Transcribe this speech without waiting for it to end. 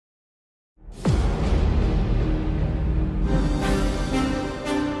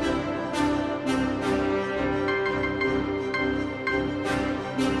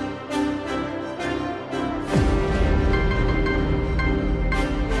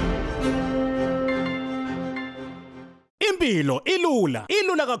Impilo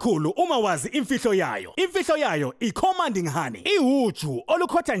ilula kakhulu uma wazi imfihlo yayo. Imfihlo yayo i-commanding honey. Ihuju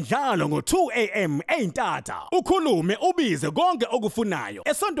olukhotha njalo ngo-2 am eintata. Ukhulume ubize konke okufunayo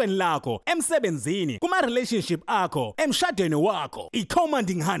esontweni lakho, emsebenzini, kuma relationship akho, emshadweni wakho.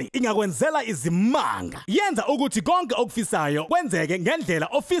 I-commanding honey ingakwenzela izimanga. Yenza ukuthi konke okufisayo kwenzeke ngendlela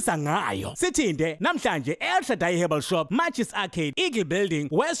ofisa ngayo. Sithinde namhlanje El Shaddai Herbal Shop, Matches Arcade, Eagle Building,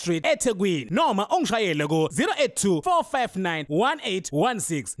 West Street, eThekwini. Noma ungishayele ku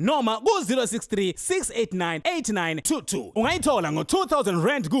 082-459-1816 noma ku 063-689-8922. Ungayithola ngo-2,000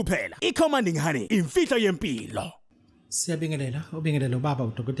 rand kuphela. I-commanding honey, imfihlo yempilo. Siyabingelela ubaba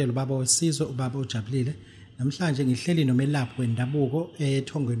udokotela, ubaba wesizwe, ubaba ojabulile. Namhlanje ngihleli nomelaphi wendabuko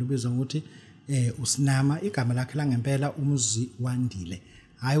ethongweni ubizwa ukuthi uSNAMA, igama lakhe langempela uMzwandile.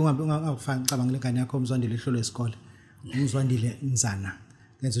 Hayi ungafanga cabanga lengane yakho uMzwandile ehlolo esikole. uMzwandile Nzana.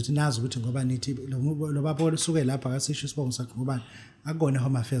 Ngenza ukuthi nazi ukuthi ngoba nithi lo baba osuke lapha akasisho isibongo sakhe ngoba akona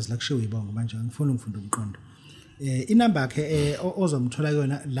home affairs la kushiwo ibongo manje ngifuna umfundo umqondo. Inamba yakhe ozomthola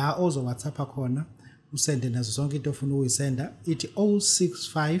yona la ozo WhatsApp khona usende nazo zonke into ofuna uyisenda ithi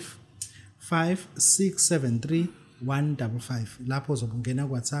 065 5673 155. Lapho uzobungena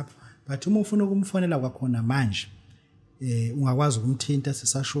ku WhatsApp, but uma ufuna ukumfonela kwakhona manje ungakwazi ukumthinta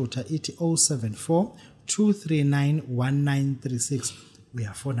sisashutha ithi 074 239 1936.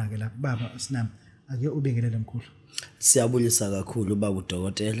 Uyafona ke lapha baba SNAMA, ake ubingelele mkhulu. Siyabulisa kakhulu Babu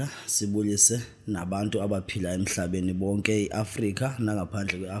Dokotela, sibulise nabantu abaphila emhlabeni bonke eAfrika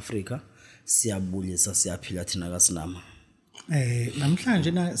nangaphandle kweAfrika. Siyabulisa, siyaphila thina kaSNAMA.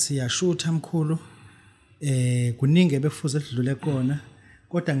 Namhlanje na siyashutha mkhulu. Kuningi befuze sidlule kona.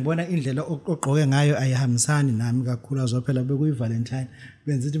 Kodwa ngibona indlela oqoqoke ngayo ayihambisani nami kakhulu azophela bekuyi Valentine.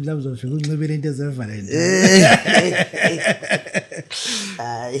 Benza ukuthi mhlawumbe uzofika uncibele into ze Valentine.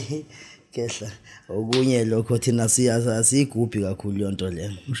 Hayi kehla okunye lokho thina siyigubhi kakhulu yonto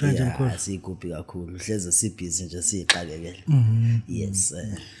le. Siyigubhi kakhulu, hleze sibhizi nje siyiqakekela. Yes.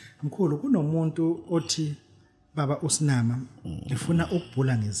 Mkhulu kunomuntu othi baba uSNAMA ngifuna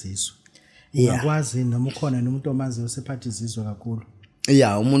ukubhula ngezizwe. Ungakwazi noma ukhona nomuntu omaziyo sephathi izizwe kakhulu.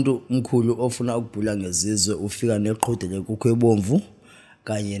 Umuntu mkhulu ofuna ukubhula ngezizwe ufika neqhudele kukho ebomvu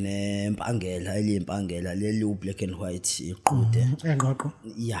kanye nempangela eliyimpangela leli black and white iqhude. Engqoqo.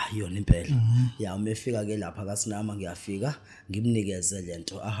 Yona impela. Umefika ke lapha kaSNAMA ngiyafika ngimnikeze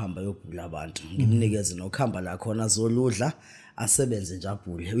lento ahamba yobhula abantu. Ngimnikeze nokhamba la khona zoludla asebenze nje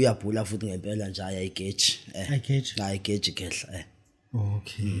abhule. Uyabhula futhi ngempela nje ayigeji. Ayigeji kehla.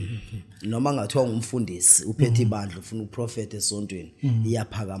 Okay. Noma ngathiwa ngumfundisi uphethe ibandla ufuna uprofete esontweni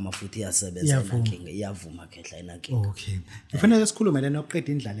iyaphakama futhi iyasebenza enankinga, iyavuma kehla enankinga. Okay. Kufanele sikhulume lena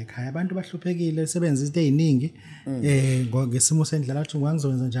oqeda indlala ekhaya. Abantu bahluphekile sebenza izinto eziningi ngesimo sendlala athi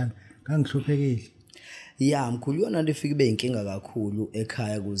ngangizokwenza njani? Ngangihluphekile. Mkhulu yona ndifika ibe inkinga kakhulu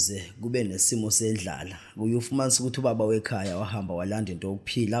ekhaya kuze kube nesimo sendlala. Uyufumanisa ukuthi ubaba wekhaya wahamba walanda into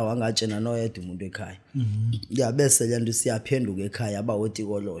yokuphila wangatshena noyedwa umuntu ekhaya. Bese le nto siyaphenduka ekhaya aba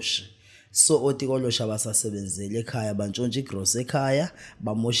otikoloshe. So otikoloshe abasasebenzele ekhaya bantshontsha igross ekhaya,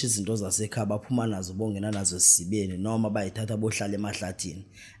 bamosha izinto zasekhaya baphuma nazo bongena nazo sisibeni noma bayithatha bohlala emahlathini.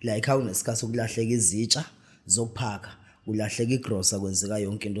 La ekhaya kunesikhathi sokulahleka izitsha zokuphaka. Ulahleka igrosa kwenzeka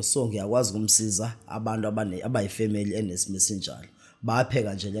yonke into, so ngiyakwazi ukumsiza abantu abayifamily enesimo esinjalo.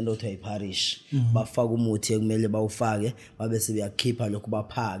 Bapheka nje lento othi ayiparish, bafaka umuthi ekumele bawufake, babe sebeyakhipha lokho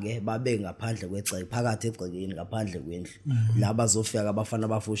baphake, babe ngaphandle kwegceke, phakathi egcekeni ngaphandle kwendlu. La bazofika abafana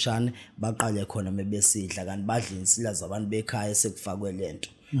abafushane baqale khona mebesidla kanti badla insila zabantu bekhaya sekufakwe lento.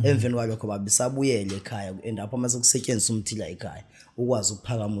 Emveni kwalokho babisabuyele ekhaya endapha mase kusetshenziswa umthila ekhaya ukwazi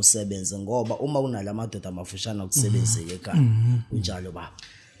ukuphakama usebenze ngoba uma unala madoda amafushana ukusebenzeka ekhaya unjalo baba.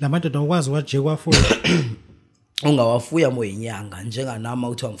 La madoda ukwazi waje kwafuya ungawafuya moyinyanga njenganama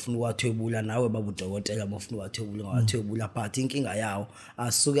uthi ngifuna ukwathwebula nawe Babu Dokotela bafuna ukwathwebula ngawathwebula but inkinga yawo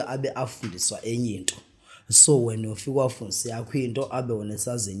asuke abe afundiswa enye into. So wena ufika wafundisa yakho into abe wona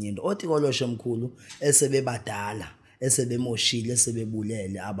esazenye into otikoloshe mkhulu esebebadala esebemoshile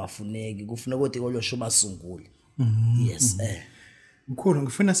esebebulele abafuneki kufuneka ukuthi kolosho basungule. Yes. Mkhulu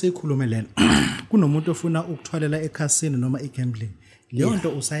ngifuna siyikhulume lena. Kunomuntu ofuna ukuthwalela ekhasini noma igambling. Leyo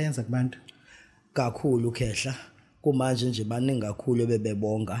nto usayenza kubantu kakhulu khehla. Kumanje nje baningi kakhulu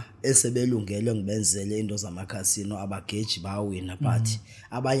bebebonga esebelungele ngibenzele into zamakhasino abageji bawina but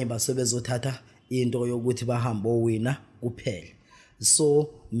abanye basebezothatha into yokuthi bahambe owina kuphela. So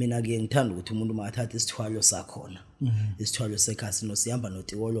mina ke ngithanda ukuthi umuntu makathatha isithwalo sakhona. Isithwalo sekhasino sihamba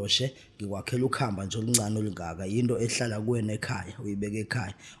notikoloshe ngikwakhela ukhamba nje oluncane olungaka into ehlala kuwena ekhaya uyibeka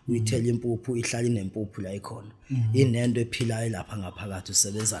ekhaya uyithela impuphu ihlala inempuphu la ikhona. Inento ephilayo lapha ngaphakathi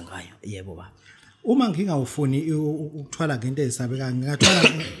usebenza ngayo. Yebo baba. Uma ngingawufuni ukuthwala ngento ezisabekayo ngingathwala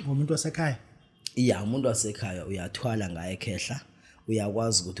ngomuntu wasekhaya. Yeah, umuntu wasekhaya uyathwala ngaye ekhehla.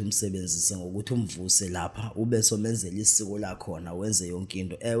 Uyakwazi ukuthi umsebenzise ngokuthi umvuse lapha ube somenzela isiko la khona wenze yonke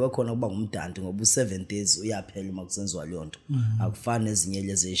into. Ewe khona kuba ngumdanti ngoba u7 days uyaphela uma kusenziwa leyo nto. Akufani nezinye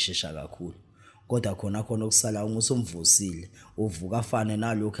lezi ezishesha kakhulu. Kodwa khona okusala umusomvusile uvuka afane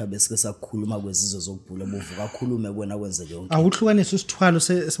nalokho abesike sakukhuluma kwezizwe zokubhula uvuka akhulume kuwena kwenze leyo nto. Awuhlukanisa isithwalo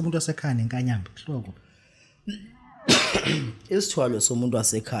somuntu wasekhaya nenkanyamba hloko. Isithwalo somuntu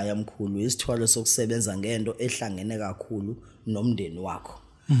wasekhaya mkhulu isithwalo sokusebenza ngento ehlangene kakhulu nomndeni wakho.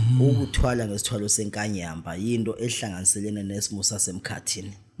 Ukuthwala ngesithwalo senkanyamba yinto ehlanganiselene nesimo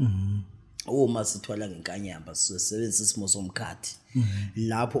sasemkhathini. Uma sithwala ngenkanyamba sisebenzisa isimo somkhathi.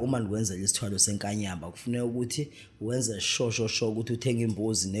 Lapho uma nikwenzela isithwalo senkanyamba kufuneka ukuthi wenze shosho ukuthi uthenga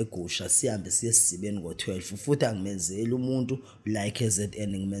imbuzi negusha sihambe siye esibeni ngo12 futhi angimenzeli umuntu like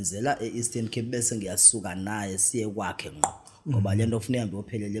KZN ngimenzela eEastern Cape bese ngiyasuka naye siye kwakhe ngqo ngoba lento kufuneka ihambe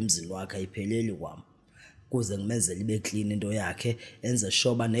ophelele emzini wakhe ayipheleli kwami kuze ngimenzele ibe clean into yakhe enze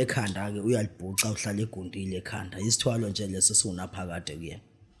shoba nekhanda ke uyalibhuca uhlala egundile ekhanda isithwalo nje leso siunaphakade kuyena.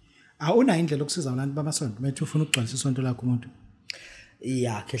 Awuna indlela yokusiza abantu bamasonto methi ufuna ukugcwalisa isonto lakho umuntu.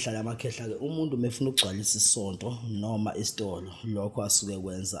 Yeah, khehla lamakhehla ke umuntu mefuna ukugcwalisa isonto noma isitolo lokho asuke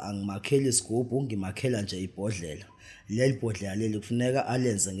kwenza angimakheli isigubhu ngimakhela nje ibhodlela. Leli bhodlela leli kufuneka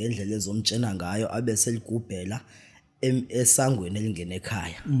alenze ngendlela ezomtshena ngayo abese ligubhela esangweni elingene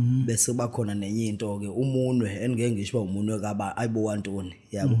ekhaya bese kuba khona nenye into ke umunwe engeke ngisho ba umunwe kaba ayibo wantoni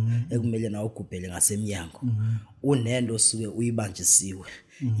yabo ekumele nawo ugubhele ngasemnyango unendo suke uyibanjisiwe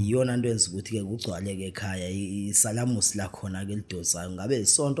iyona into enza ukuthi ke kugcwaleke ekhaya isalamusi la khona ke lidosayo ngabe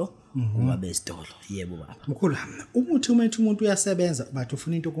isonto ngabe isitolo yebo baba mkhulu umuthi umuntu uyasebenza bathi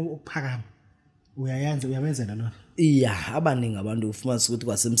ufuna into okuphakama uyawenzela lona iya abaningi abantu ufuma ukuthi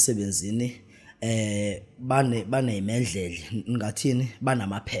kwasemsebenzini bane imendlele ngathini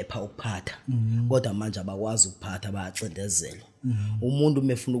banamaphepha okuphatha kodwa manje abakwazi ukuphatha bayacindezela umuntu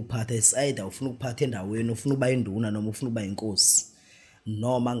mefuna ukuphatha isayida ufuna ukuphatha endaweni ufuna ukuba induna noma ufuna ukuba inkosi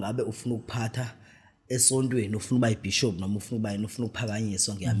noma ngabe ufuna ukuphatha esontweni ufuna ukuba ibishop noma ufuna ukuba yini ufuna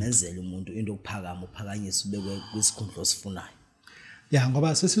ukuphakanyiswa ngiyamenzela umuntu into okuphakama uphakanyiswa ubekwe kwisikhundla osifunayo ya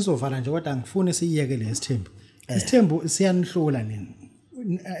ngoba sesizovala nje kodwa ngifuna siyiyeke lesithembu isithembu siyanihlula nini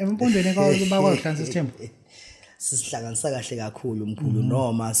empondweni bakwakuhlanza isithembu sisihlanganisa kahle kakhulu mkhulu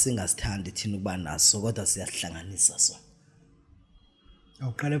noma singasithandi thina ukuba naso kodwa siyasihlanganisa so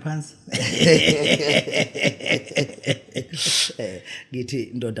awuqale phansi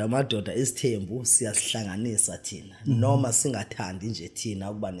ngithi ndoda amadoda isithembu siyasihlanganisa thina noma singathandi nje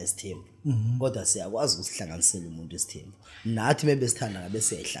thina ukuba nesithembu kodwa siyakwazi ukusihlanganisela umuntu isithembu nathi mebesithanda ngabe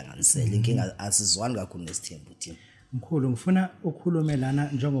siyayihlanganisela inkinga asizwani kakhulu nesithembu thina mkhulu ngifuna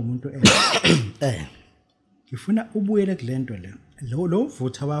ukukhulumelana njengomuntu ngifuna ubuyele kulento le lo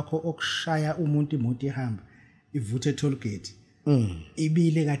vutha wakho okushaya umuntu imoto ihamba ivuthe toll gate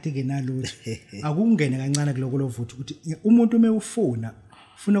ibile kade kenalutho akungene kancane kuloko lovutha ukuthi umuntu ufuna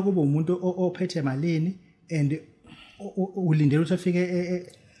kuba umuntu ophethe malini and ulindele ukuthi afike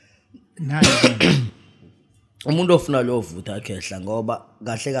naye umuntu ofuna lo vutha akhehla ngoba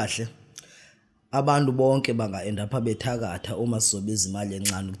kahle abantu bonke bangaenda pha bethakatha uma sizobiza imali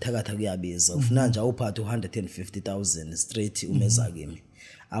encane ukuthakatha kuyabiza ufuna nje uphathe 150,000 straight umeza kimi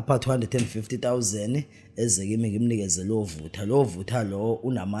aphathe 150,000 eze kimi ngimnikeze lo vutha lo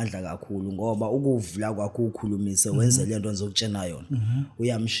unamandla kakhulu ngoba ukuvula kwakho ukhulumise wenze lento enzokutshena yona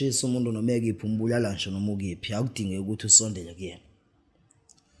uyamshisa umuntu noma ekiphi umbulala ngisho noma ukiphi akudinge ukuthi usondele kuyena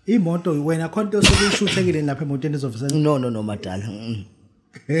imoto wena khonto osukuyishuthekile lapha emotweni ezovisa no madala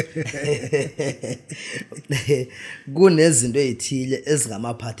kunezinto ezithile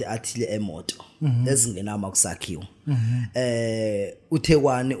ezingamaphathi athile emoto ezingenama kusakhiwa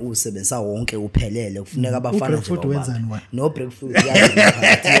uThekwani usebenzisa wonke uphelele kufuneka abafana nje no breakfast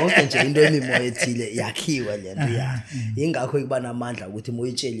yonke nje into emimoya ethile yakhiwa lento ya ingakho kuba namandla ukuthi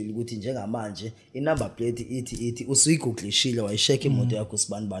moyitshelile ukuthi njengamanje inumber plate ithi usuyiguglishile wayisheka imoto yakho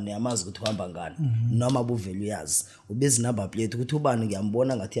sibani yamazi ukuthi uhamba ngani noma buvela uyazi ubiza number plate ukuthi ubani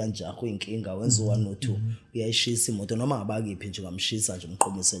ngiyambona ngathi yanjaho inkinga wenza 1 no 2 uyayishisa imoto noma ngabakiphi nje ngamshisa nje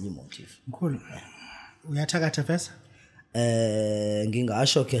umqomisela imoto mkhulu uyathakatha fesa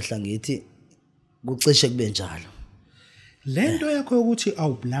ngingasho khehla ngithi kucishe kube njalo lento yakho ukuthi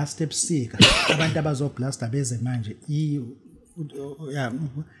awublast ebusika abantu abazoblasta beze manje ya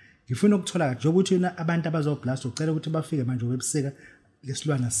ngifuna ukuthola nje ukuthi abantu abazoblasta ucela ukuthi bafike manje webusika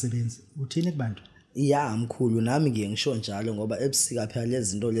lesilwana sisebenzi uthini kubantu Ya mkhulu nami ngiye ngisho njalo ngoba ebusika phela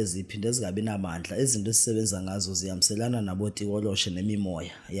lezi zinto lezi iphinde zingabi namandla izinto esisebenza ngazo ziyamselana nabotikoloshe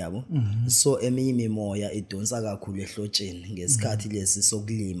nemimoya yabo so eminye imimoya idonsa kakhulu ehlotsheni ngesikhathi lesi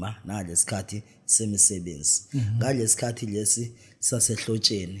sokulima nalesikhathi semisebenzi ngalesikhathi lesi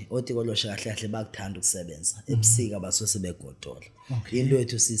sasehlotsheni otikoloshe kahle kahle bakuthanda ukusebenza ebusika basose begodola into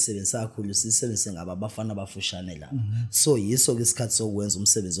yethu sisebenzisa kakhulu sisebenzise ngaba abafana abafushane la so yiso ke isikhathi sokwenza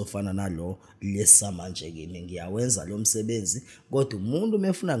umsebenzi ofana nalo lesamanje kimi ngiyawenza lo msebenzi kodwa umuntu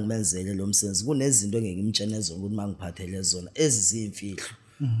mefuna ngimenzele lo msebenzi kunezinto engekimtshenezwe ukuthi mangiphathele zona ezizimfihlo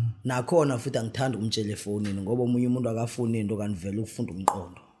nakhona futhi angithanda ukumtshela efonini ngoba omunye umuntu akafuni into kanivela ukufunda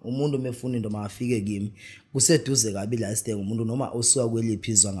umqondo umuntu mefuna into mafike kimi kuseduze kabi la isidenge umuntu noma osuka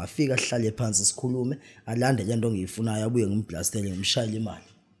kweliphizwa ngafika sihlale phansi sikhulume alande lento engiyifunayo abuye ngimblastele ngimshayile imali.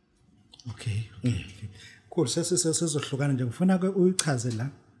 Okay. Cool sesizohlukana nje ngifuna ke uyichaze la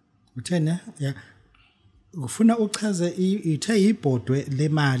uthena ya ufuna uchaze ithe ibhodwe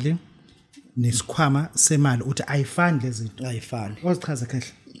lemali nesikhwama semali uthi ayifani lezi zinto ayifani ozichaza kahle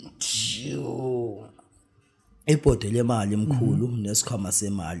ibhodwe lemali emkhulu nesikhwama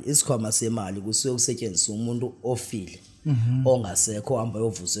semali isikhwama semali kusuke kusetshenziswa umuntu ofile ongasekho hamba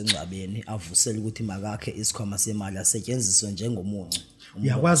yovusa engcwabeni avusele ukuthi makakhe isikhwama semali asetshenziswe njengomuncu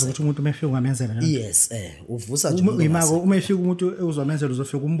uyakwazi ukuthi umuntu umefika ungamenzela la yes uvusa nje imako uma efika umuntu uzomenzela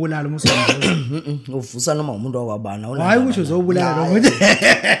uzofika umbulala uma usamenzela uvusa noma umuntu wakwabana hayi ukuthi uzobulala lo muntu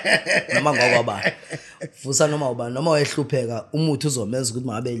noma ngokwabana vusa noma ubani noma wehlupheka umuthi uzomenza ukuthi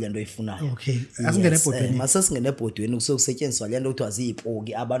mangabe ilento oyifunayo okay asingene ebhodweni mase singene ebhodweni kusuke kusetshenziswa lento okuthiwa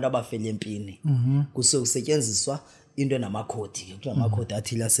ziyipoki abantu abafela empini kusuke kusetshenziswa into enamakhodi ke kunamakhodi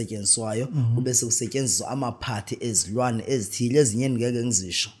athile asetshenziswayo ubese kusetshenziswa amaphathi ezilwane ezithile ezinye ngeke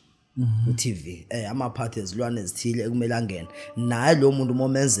ngizisho uTV amaphathi ezilwane ezithile ekumele angene naye lo muntu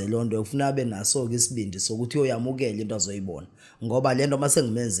momenze lonto ufuna abe naso ke isibindi sokuthi uyamukela into azoyibona ngoba lento mase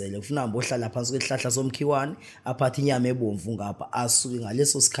ngimenzele ufuna hamba ohlala phansi kwehlahla somkhiwane aphathi inyama ebomvu ngapha asuke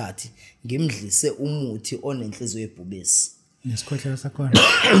ngaleso sikhathi ngimdlise umuthi onenhliziyo ebhubesi nesikhohlela sakhona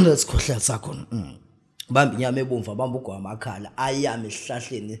nesikhohlela sakhona bamba inyama ebomvu bamba ugwama akhala ayame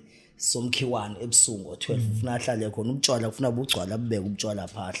esihlahleni somkhiwane ebusungu 12 ufuna ahlale khona ubutshwala ufuna bugcwala bubeke ubutshwala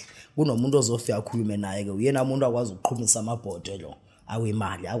phahla kunomuntu ozofika akhulume naye ke uyena umuntu akwazi ukuqhumisa amabhodwe lo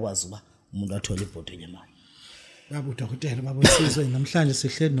awemali akwazi uba umuntu athola ibhodwe lemali. Babu Dokotela Babu Sizwe namhlanje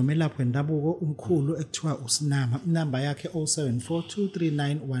sihleli nomelaphi wendabuko umkhulu ekuthiwa uSNAMA inamba yakhe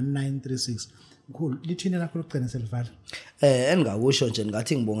 0742391936 mkhulu lithini lakho lokugcina selivala engakusho nje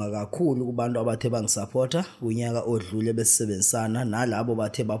ngathi ngibonga kakhulu kubantu abathe bangisupporta kunyaka odlule besebenzisana nalabo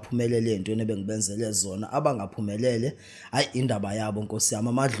bathe baphumelele entweni ebengibenzele zona abangaphumelele hayi indaba yabo Nkosi yami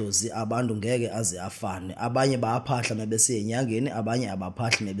amadlozi abantu ngeke aze afane abanye bayaphahla mebese enyangeni abanye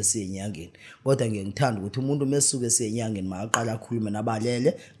abaphahli mebese enyangeni kodwa ngiyangithanda ukuthi umuntu mesuke esenyangeni makaqala akhulume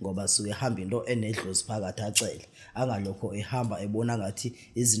nabalele ngoba suke ehamba into enedlozi phakathi acele angalokho ehamba ebona ngathi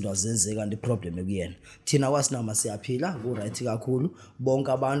izinto azenzeka kanti problem ekuyena thina kwaSNAMA siyaphila right kakhulu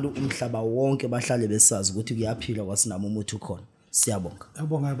bonke abantu umhlaba wonke bahlale besazi ukuthi kuyaphila kwaSNAMA umuthi ukhona siyabonga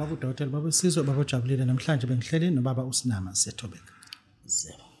abonga Babu Dokotela Babu Sizwe babojabulile namhlanje bengihleli nobaba uSNAMA siyethobeka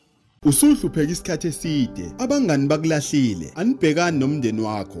Usuhlupheka isikhathi eside abangani bakulahlile anibhekani nomndeni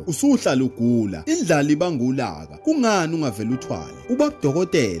wakho usuhlala ugula indlala ibangulaka kungani ungavela uthwale uBabu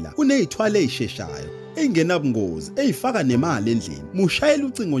Dokotela kunezithwale ezisheshayo engenabungozi ezifaka nemali endlini mushayela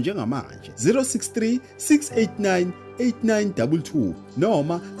ucingo njengamanje 063 689 8922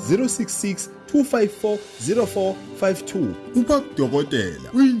 noma 066 254 0452 uBabu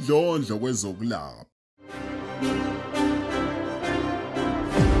Dokotela uyindlondlo kwezokulapha.